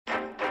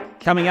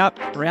Coming up,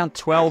 round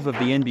 12 of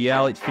the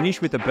NBL. It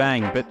finished with a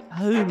bang, but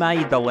who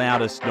made the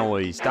loudest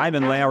noise?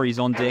 Damon Lowry's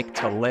on deck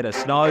to let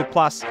us know.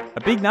 Plus,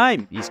 a big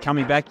name is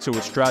coming back to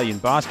Australian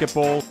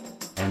basketball,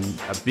 and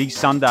a big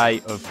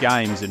Sunday of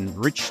games and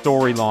rich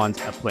storylines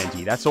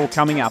aplenty. That's all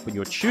coming up in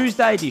your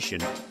Tuesday edition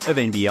of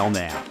NBL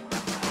Now.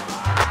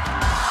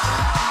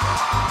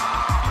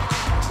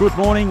 Good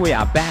morning, we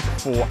are back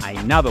for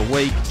another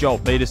week. Joel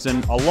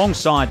Peterson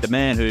alongside the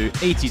man who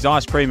eats his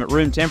ice cream at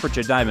room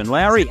temperature, Damon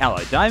Lowry.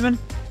 Hello, Damon.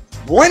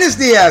 Buenos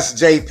dias,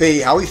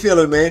 JP. How we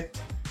feeling, man?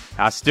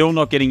 Still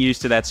not getting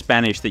used to that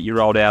Spanish that you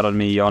rolled out on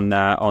me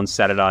on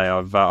Saturday.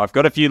 I've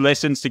got a few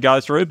lessons to go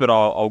through, but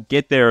I'll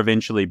get there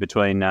eventually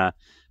between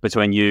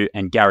you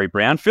and Gary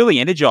Brown. Feeling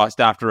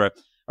energised after a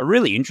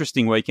really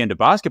interesting weekend of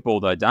basketball,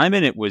 though,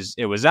 Damon. It was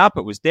up,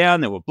 it was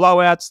down, there were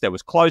blowouts, there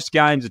was close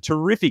games. A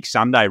terrific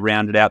Sunday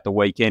rounded out the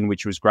weekend,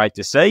 which was great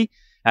to see.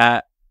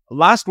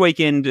 Last week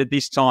at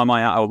this time,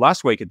 I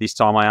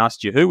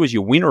asked you who was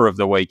your winner of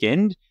the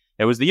weekend.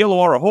 It was the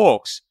Illawarra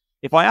Hawks.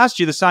 If I asked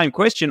you the same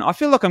question, I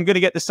feel like I'm going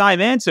to get the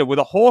same answer. Were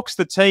the Hawks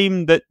the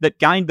team that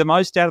gained the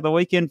most out of the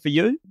weekend for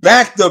you?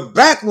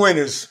 Back-to-back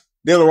winners,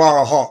 the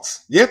Illawarra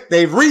Hawks. Yep,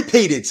 they've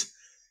repeated.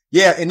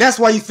 Yeah, and that's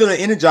why you're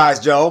feeling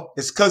energized, Joe.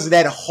 It's because of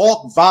that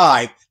Hawk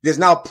vibe that's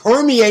now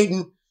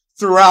permeating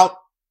throughout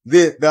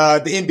the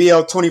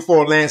NBL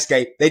 24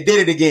 landscape. They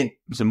did it again.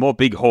 Some more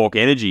big Hawk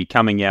energy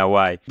coming our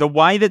way. The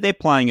way that they're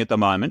playing at the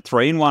moment,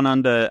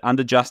 3-1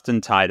 under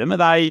Justin Tatum,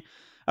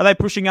 are they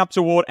pushing up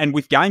toward, and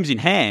with games in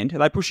hand, are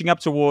they pushing up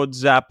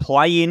towards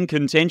play-in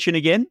contention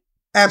again?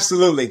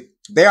 Absolutely.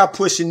 They are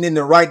pushing in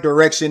the right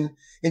direction.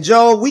 And,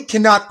 Joe, we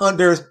cannot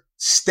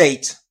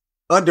underestimate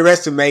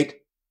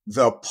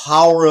the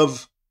power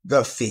of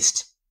the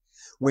fist.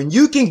 When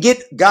you can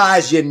get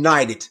guys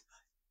united,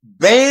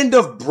 band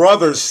of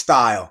brothers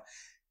style,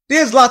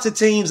 there's lots of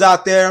teams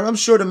out there. I'm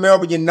sure the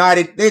Melbourne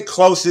United, they're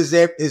close as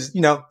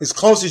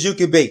close as you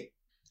can be.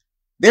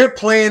 They're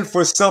playing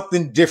for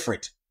something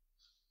different.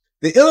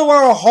 The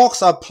Illawarra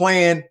Hawks are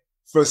playing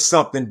for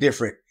something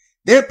different.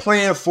 They're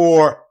playing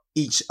for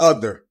each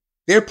other.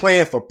 They're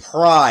playing for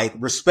pride,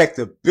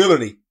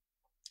 respectability.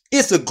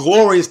 It's a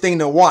glorious thing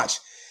to watch.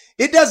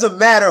 It doesn't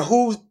matter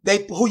who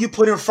you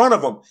put in front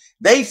of them.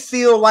 They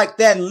feel like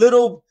that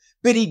little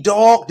bitty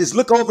dog. Just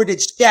look over the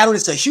shadow.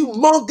 It's a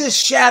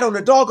humongous shadow. And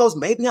the dog goes,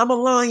 maybe I'm a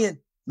lion.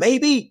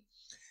 Maybe.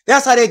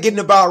 That's how they're getting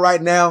about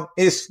right now.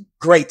 It's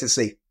great to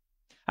see.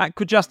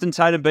 Could Justin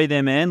Tatum be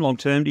their man long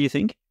term, do you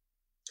think?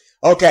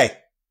 Okay,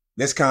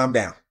 let's calm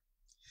down.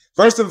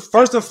 First and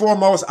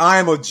foremost, I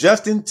am a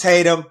Justin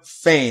Tatum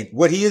fan.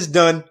 What he has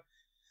done.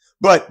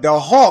 But the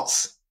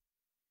Hawks,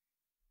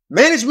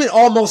 management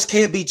almost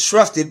can't be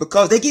trusted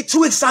because they get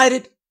too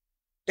excited.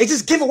 They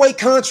just give away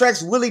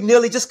contracts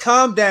willy-nilly. Just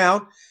calm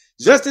down.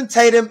 Justin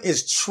Tatum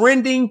is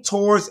trending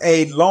towards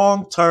a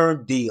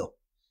long-term deal.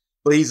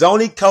 But he's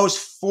only coached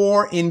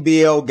 4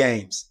 NBL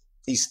games.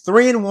 He's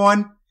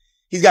 3-1.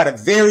 He's got a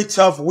very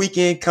tough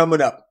weekend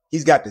coming up.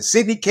 He's got the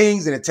Sydney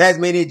Kings and the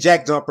Tasmania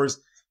Jackjumpers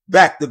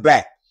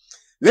back-to-back.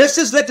 Let's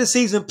just let the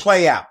season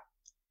play out.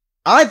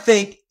 I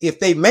think if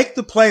they make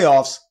the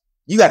playoffs,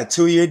 you got a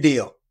 2-year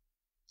deal.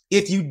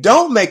 If you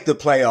don't make the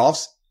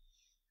playoffs,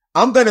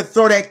 I'm going to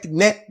throw that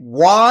net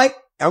wide.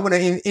 I'm going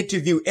to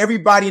interview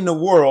everybody in the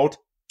world,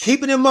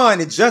 keeping in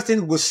mind that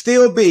Justin will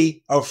still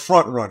be a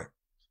front runner.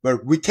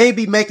 But we can't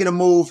be making a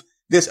move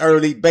this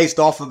early based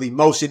off of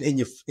emotion and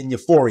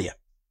euphoria.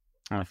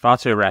 Far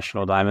too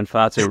rational, Damon.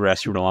 Far too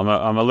rational.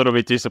 I'm a little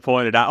bit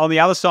disappointed. On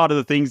the other side of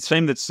the thing, it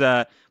seemed that's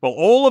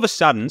all of a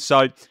sudden.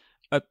 So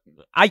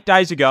 8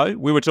 days ago,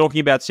 we were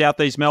talking about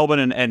Southeast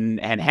Melbourne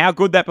and how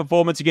good that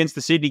performance against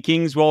the Sydney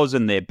Kings was,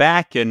 and they're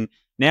back. And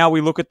now we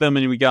look at them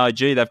and we go,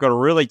 gee, they've got a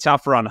really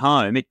tough run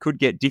home. It could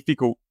get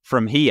difficult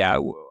from here.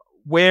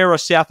 Where are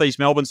Southeast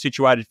Melbourne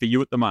situated for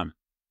you at the moment?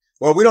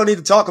 Well, we don't need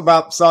to talk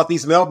about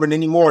Southeast Melbourne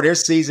anymore. Their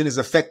season is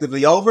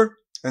effectively over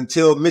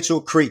until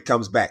Mitchell Creek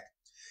comes back.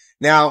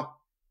 Now,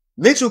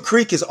 Mitchell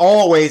Creek has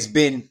always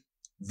been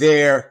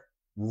their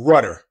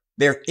rudder,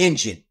 their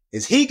engine.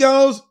 As he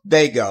goes,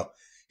 they go.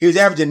 He was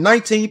averaging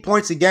 19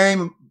 points a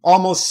game,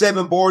 almost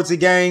 7 boards a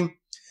game.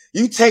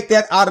 You take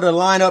that out of the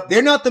lineup,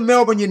 they're not the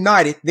Melbourne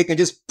United. They can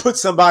just put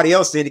somebody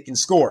else in that can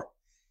score.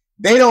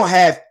 They don't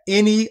have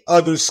any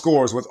other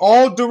scores. With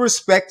all due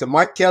respect to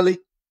Mike Kelly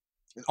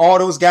and all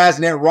those guys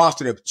in that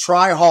roster that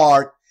try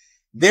hard,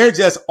 they're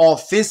just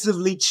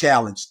offensively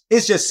challenged.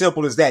 It's just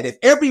simple as that. If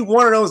every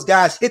one of those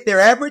guys hit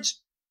their average,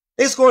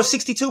 they score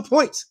 62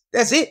 points.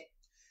 That's it.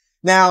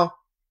 Now,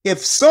 if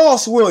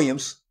Sauce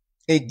Williams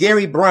and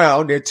Gary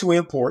Brown, their 2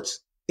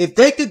 imports, if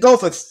they could go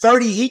for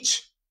 30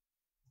 each,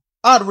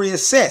 I'd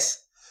reassess.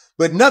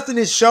 But nothing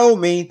has shown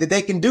me that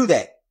they can do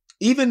that.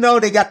 Even though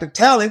they got the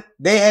talent,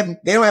 they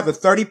don't have a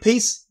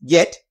 30-piece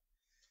yet.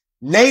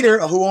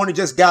 Nader, who only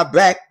just got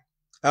back,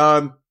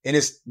 and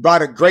it's by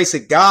the grace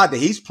of God that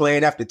he's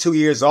playing after 2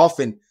 years off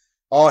and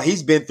all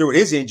he's been through with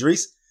his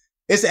injuries.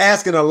 It's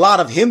asking a lot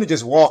of him to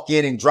just walk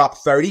in and drop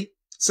 30.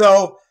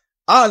 So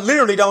I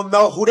literally don't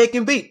know who they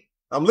can beat.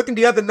 I'm looking at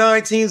the other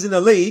 9 teams in the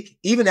league,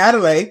 even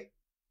Adelaide.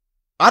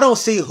 I don't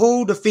see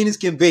who the Phoenix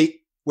can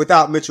beat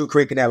without Mitchell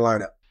Creek in that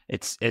lineup.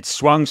 It's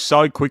swung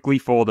so quickly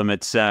for them.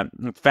 It's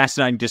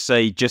fascinating to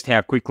see just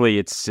how quickly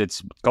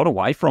it's got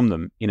away from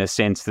them, in a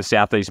sense, the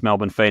Southeast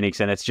Melbourne Phoenix,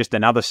 and it's just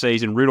another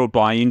season riddled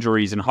by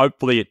injuries, and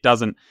hopefully it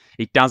doesn't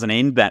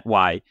end that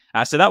way.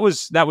 So that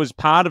was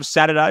part of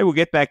Saturday. We'll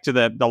get back to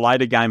the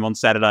later game on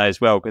Saturday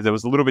as well, because there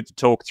was a little bit to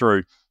talk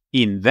through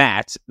in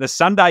that. The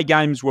Sunday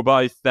games were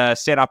both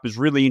set up as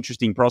really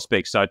interesting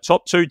prospects. So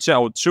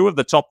two of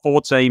the top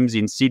 4 teams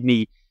in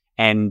Sydney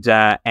and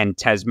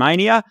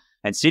Tasmania.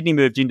 And Sydney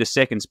moved into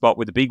second spot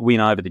with a big win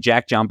over the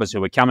Jack Jumpers, who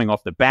were coming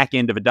off the back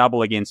end of a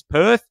double against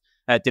Perth.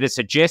 Did it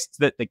suggest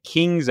that the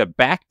Kings are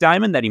back,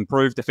 Damon, that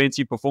improved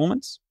defensive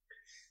performance?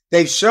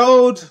 They've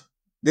showed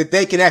that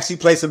they can actually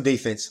play some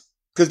defense,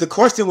 because the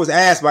question was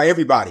asked by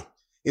everybody.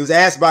 It was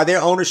asked by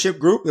their ownership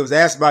group. It was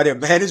asked by their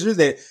managers.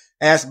 They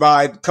asked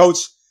by Coach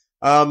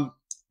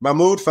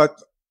Mahmoud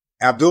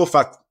Abdul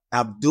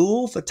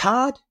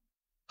Fattah.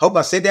 Hope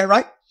I said that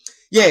right.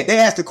 Yeah, they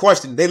asked the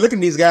question. They looking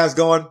at these guys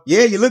going,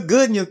 yeah, you look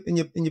good in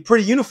your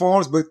pretty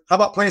uniforms, but how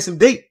about playing some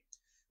D?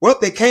 Well,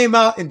 they came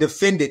out and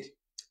defended.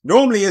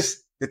 Normally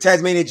it's the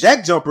Tasmania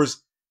Jack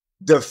Jumpers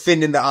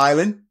defending the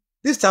island.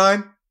 This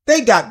time,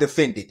 they got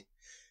defended.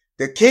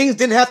 The Kings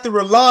didn't have to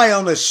rely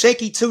on a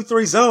shaky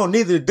 2-3 zone,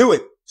 neither to do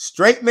it.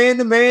 Straight man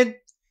to man.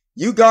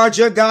 You guard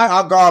your guy,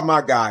 I'll guard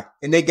my guy.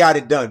 And they got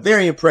it done.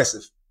 Very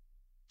impressive.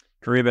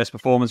 Career best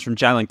performance from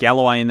Jalen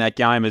Galloway in that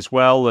game as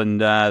well.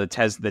 And the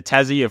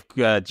Tassie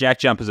of Jack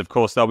Jumpers, of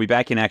course, they'll be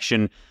back in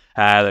action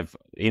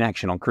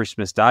on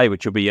Christmas Day,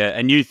 which will be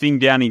a new thing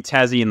down in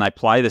Tassie, and they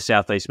play the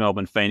Southeast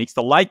Melbourne Phoenix.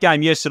 The late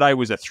game yesterday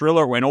was a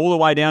thriller. It went all the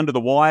way down to the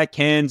wire,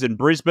 Cairns and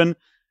Brisbane.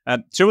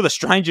 Two of the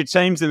stranger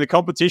teams in the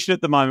competition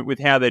at the moment with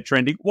how they're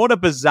trending. What a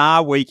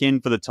bizarre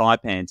weekend for the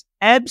Taipans.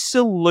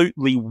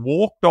 Absolutely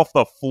walked off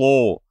the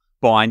floor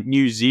by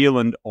New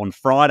Zealand on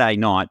Friday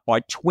night by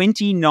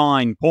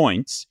 29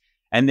 points.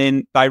 And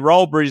then they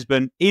roll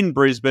Brisbane in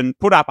Brisbane,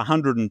 put up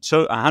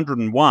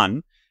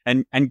 101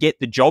 and get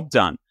the job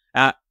done.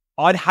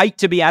 I'd hate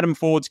to be Adam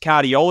Ford's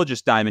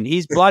cardiologist, Damon.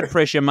 His blood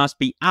pressure must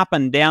be up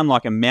and down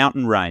like a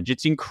mountain range.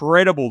 It's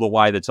incredible the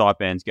way the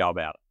Taipans go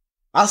about it.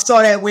 I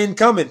saw that win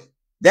coming.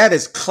 That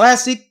is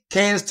classic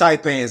Cairns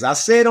Taipans. I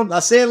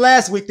said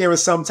last week they were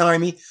sometime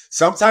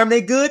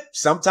they're good,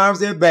 sometimes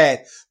they're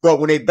bad.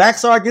 But when their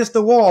backs are against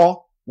the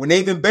wall, when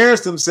they've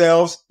embarrassed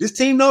themselves, this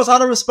team knows how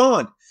to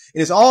respond.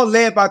 And it's all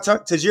led by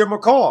Tajir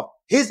McCall.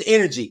 His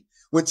energy.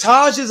 When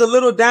Taj is a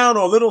little down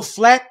or a little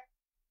flat,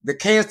 the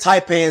Cairns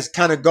Taipans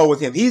kind of go with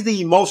him. He's the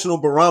emotional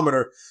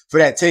barometer for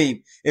that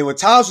team. And when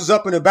Taj was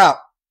up and about,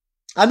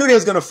 I knew they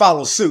was going to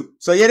follow suit.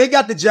 So yeah, they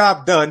got the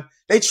job done.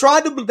 They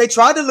tried to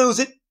lose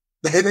it.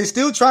 They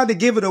still tried to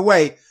give it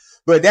away.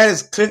 But that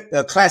is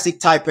a classic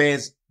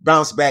Taipans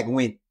bounce back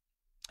win.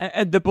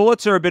 And the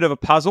Bullets are a bit of a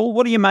puzzle.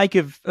 What do you make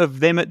of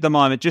them at the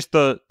moment? Just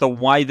the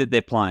way that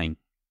they're playing.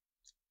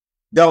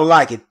 Don't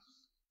like it.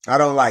 I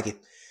don't like it.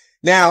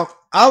 Now,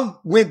 I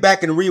went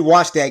back and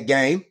rewatched that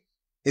game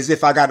as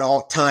if I got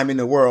all time in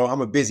the world.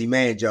 I'm a busy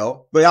man,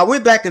 Joe. But I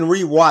went back and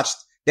rewatched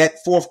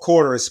that fourth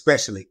quarter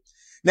especially.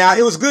 Now,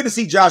 it was good to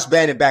see Josh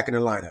Bannon back in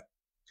the lineup.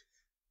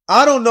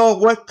 I don't know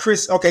what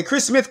Chris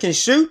Smith can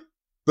shoot,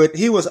 but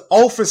he was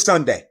 0 for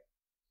Sunday.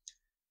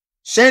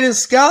 Shannon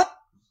Scott,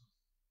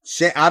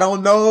 I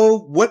don't know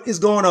what is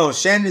going on.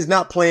 Shannon is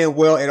not playing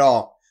well at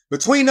all.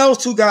 Between those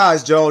two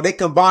guys, Joe, they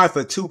combined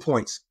for 2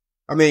 points.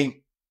 I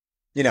mean,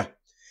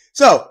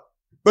 So,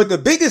 but the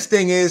biggest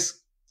thing is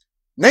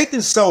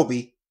Nathan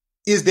Sobey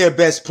is their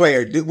best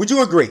player. Would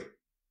you agree?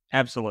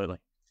 Absolutely.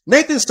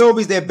 Nathan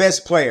Sobey's their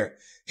best player.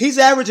 He's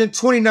averaging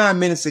 29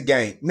 minutes a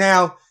game.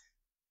 Now,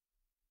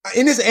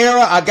 in this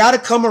era, I got to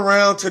come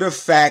around to the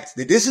fact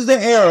that this is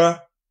the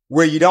era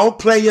where you don't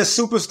play your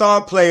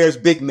superstar players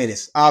big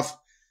minutes.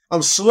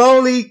 I'm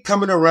slowly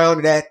coming around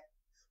to that.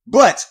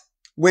 But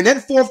when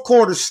that fourth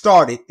quarter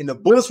started and the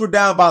Bullets were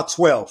down by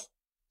 12,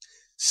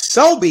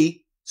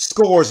 Sobey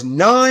scores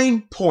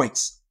 9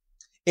 points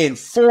in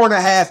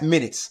 4.5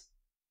 minutes.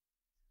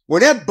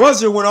 When that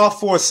buzzer went off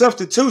for a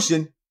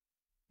substitution,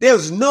 there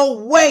was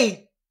no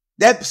way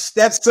that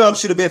sub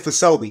should have been for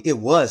Sobey. It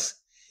was.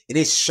 And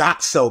it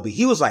shocked Sobey.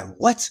 He was like,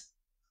 what?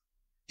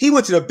 He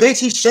went to the bench.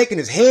 He's shaking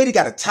his head. He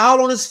got a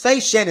towel on his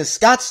face. Shannon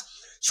Scott's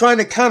trying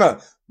to kind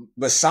of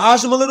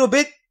massage him a little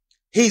bit.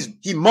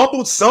 He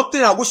mumbled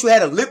something. I wish we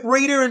had a lip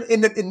reader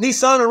in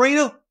Nissan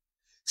Arena.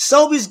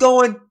 Sobey's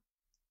going,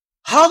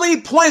 how many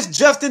points,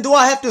 Justin, do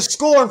I have to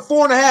score in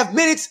 4.5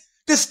 minutes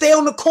to stay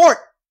on the court?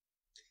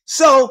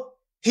 So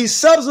he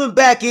subs him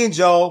back in,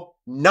 Joe,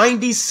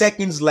 90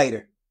 seconds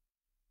later.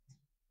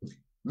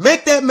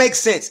 Make that make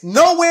sense.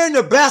 Nowhere in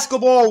the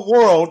basketball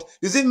world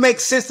does it make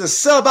sense to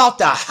sub out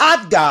the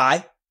hot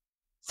guy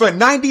for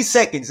 90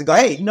 seconds and go,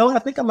 hey, you know what? I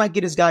think I might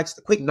get this guy just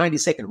a quick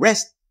 90-second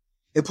rest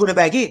and put him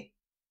back in.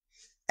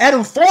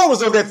 Adam Ford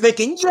was over there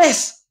thinking,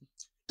 yes,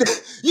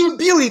 you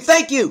beauty,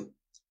 thank you.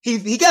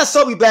 He got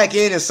Sobey back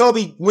in, and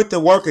Sobey went to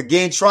work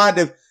again, tried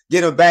to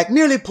get him back,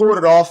 nearly pulled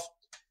it off.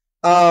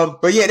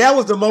 But yeah, that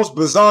was the most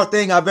bizarre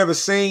thing I've ever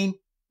seen.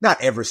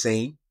 Not ever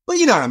seen, But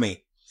you know what I mean.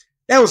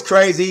 That was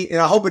crazy, and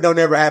I hope it don't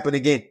ever happen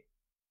again.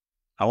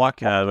 I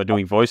like we're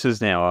doing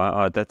voices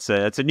now. That's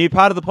a new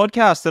part of the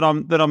podcast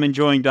that I'm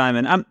enjoying,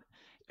 Damon.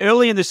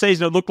 Early in the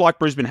season, it looked like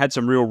Brisbane had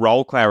some real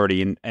role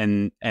clarity,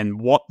 and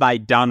what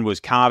they'd done was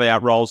carve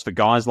out roles for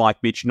guys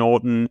like Mitch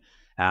Norton.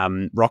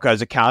 Rocco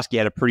Zikarsky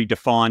had a pretty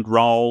defined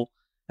role.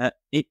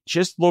 It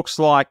just looks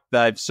like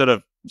they've sort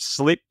of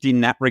slipped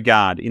in that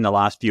regard in the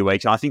last few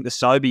weeks. I think the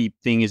Sobey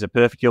thing is a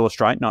perfect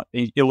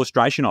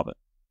illustration of it.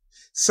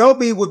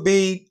 Sobey would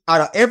be,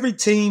 out of every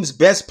team's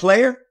best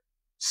player,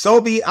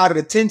 Sobey, out of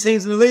the 10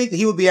 teams in the league,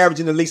 he would be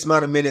averaging the least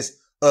amount of minutes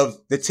of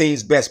the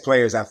team's best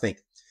players, I think.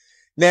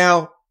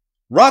 Now,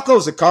 Rocco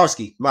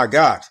Zikarsky, my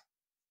God,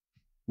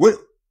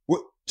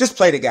 just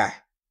play the guy.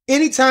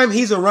 Anytime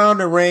he's around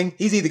the ring,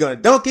 he's either going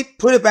to dunk it,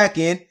 put it back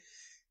in.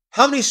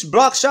 How many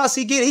block shots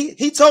he get?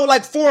 He told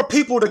like 4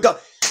 people to go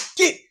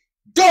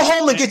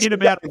home and get in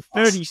about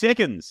 30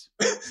 seconds.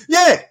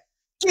 Yeah,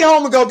 get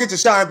home and go get your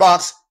shine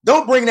box.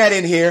 Don't bring that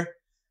in here.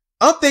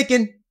 I'm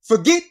thinking,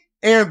 forget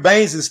Aaron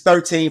Baines'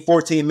 13,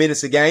 14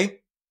 minutes a game.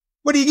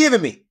 What are you giving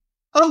me?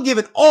 I'm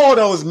giving all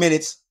those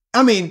minutes.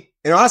 I mean,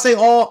 I say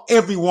all,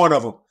 every one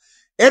of them.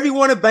 Every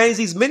one of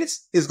Baines'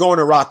 minutes is going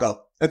to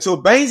Rocco until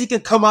Baines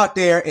can come out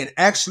there and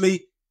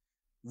actually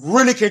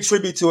really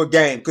contribute to a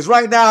game. Because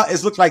right now,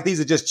 it looks like these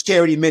are just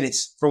charity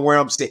minutes from where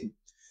I'm sitting.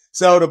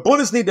 So the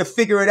Bullets need to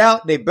figure it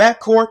out. They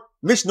backcourt.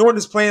 Mitch Norton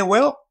is playing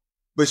well,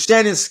 but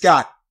Shannon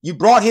Scott, you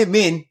brought him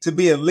in to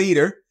be a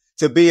leader,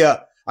 to be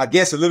I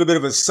guess a little bit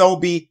of a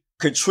Sobey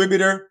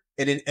contributor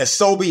and a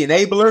Sobey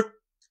enabler.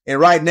 And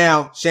right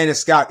now, Shannon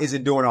Scott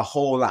isn't doing a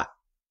whole lot.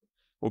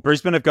 Well,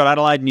 Brisbane have got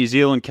Adelaide and New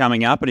Zealand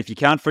coming up, and if you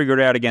can't figure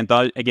it out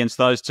against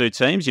those two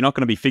teams, you're not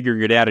going to be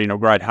figuring it out in a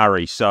great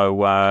hurry.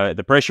 So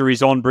the pressure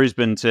is on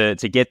Brisbane to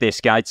get their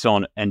skates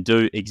on and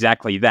do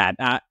exactly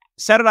that.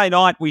 Saturday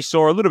night, we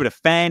saw a little bit of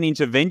fan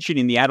intervention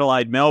in the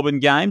Adelaide-Melbourne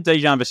game.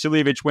 Dejan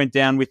Vasiljevic went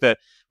down with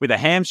a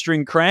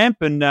hamstring cramp,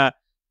 and a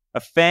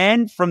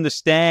fan from the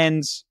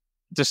stands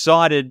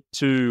decided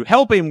to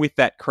help him with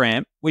that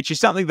cramp, which is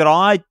something that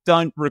I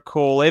don't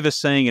recall ever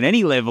seeing at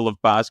any level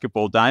of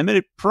basketball, Damon.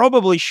 It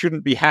probably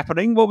shouldn't be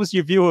happening. What was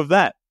your view of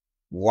that?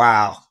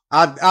 Wow.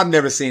 I've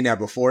never seen that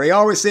before. They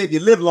always say if you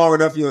live long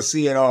enough, you'll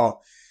see it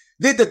all.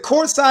 Did the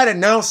courtside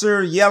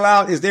announcer yell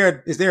out, is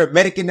there a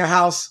medic in the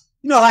house?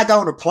 You know, like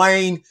on a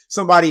plane,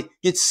 somebody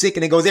gets sick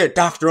and it goes, there a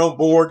doctor on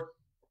board.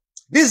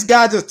 This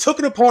guy just took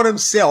it upon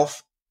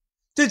himself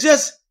to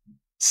just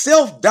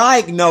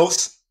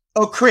self-diagnose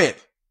a cramp.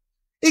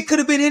 It could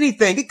have been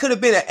anything. It could have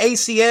been an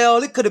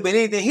ACL. It could have been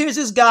anything. Here's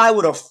this guy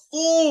with a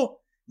full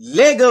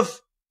leg of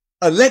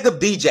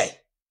DJ.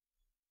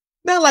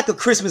 Not like a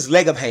Christmas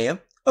leg of ham.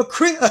 A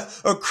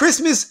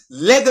Christmas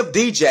leg of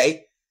DJ.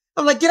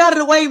 I'm like, get out of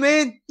the way,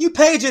 man. You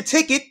paid your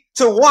ticket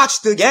to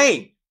watch the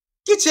game.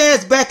 Get your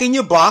ass back in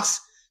your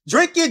box.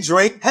 Drink your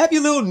drink. Have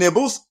your little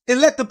nibbles. And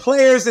let the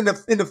players and the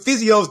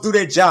physios do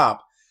their job.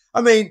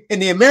 I mean, in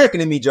the American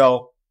in me,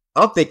 Joel,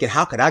 I'm thinking,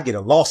 how could I get a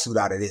lawsuit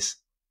out of this?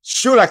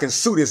 Sure, I can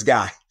sue this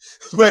guy.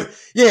 But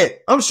yeah,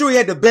 I'm sure he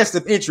had the best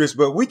of interest,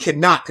 but we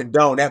cannot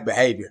condone that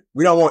behavior.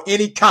 We don't want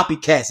any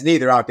copycats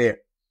neither out there.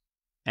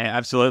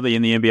 Absolutely.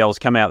 And the NBL's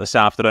come out this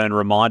afternoon and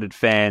reminded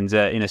fans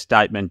in a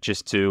statement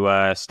just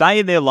to stay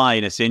in their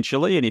lane,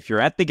 essentially. And if you're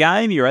at the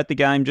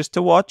game just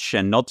to watch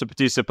and not to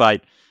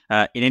participate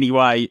in any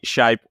way,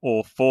 shape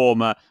or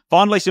form.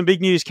 Finally, some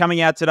big news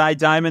coming out today,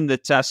 Damon,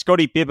 that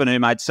Scottie Pippen, who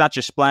made such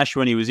a splash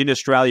when he was in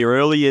Australia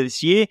earlier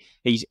this year,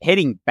 he's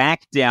heading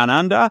back down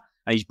under.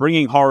 He's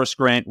bringing Horace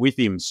Grant with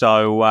him.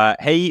 So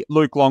he,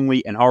 Luke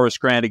Longley and Horace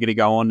Grant are going to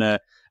go on a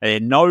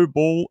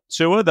no-ball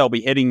tour. They'll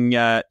be heading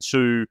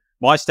to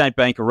My State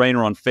Bank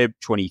Arena on Feb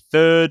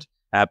 23rd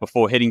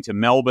before heading to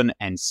Melbourne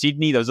and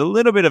Sydney. There was a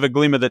little bit of a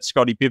glimmer that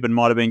Scottie Pippen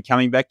might have been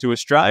coming back to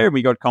Australia, and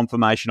we got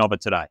confirmation of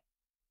it today.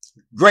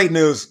 Great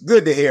news.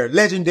 Good to hear.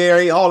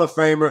 Legendary, Hall of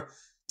Famer,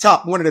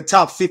 one of the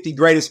top 50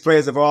 greatest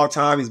players of all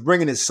time. He's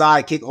bringing his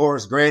sidekick,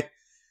 Horace Grant.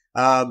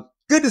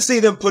 Good to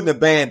see them putting the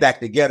band back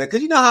together,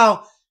 because you know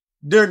how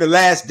during the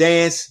Last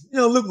Dance,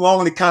 Luke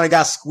Longley kind of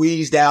got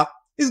squeezed out.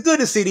 It's good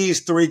to see these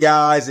three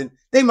guys, and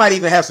they might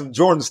even have some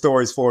Jordan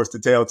stories for us to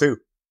tell too.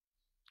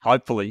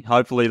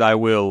 Hopefully they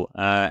will.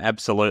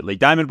 Absolutely.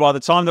 Damon, by the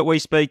time that we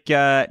speak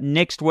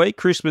next week,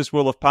 Christmas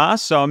will have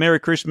passed. So a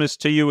Merry Christmas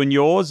to you and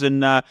yours,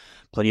 and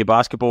plenty of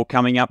basketball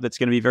coming up that's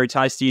going to be very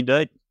tasty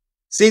indeed.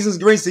 Season's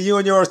greetings to you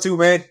and yours too,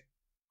 man.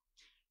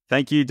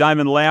 Thank you,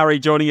 Damon Lowry,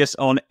 joining us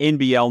on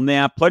NBL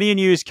Now. Plenty of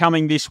news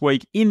coming this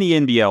week in the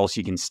NBL, so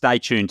you can stay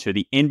tuned to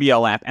the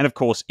NBL app and, of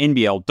course,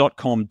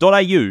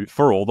 nbl.com.au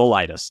for all the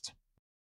latest.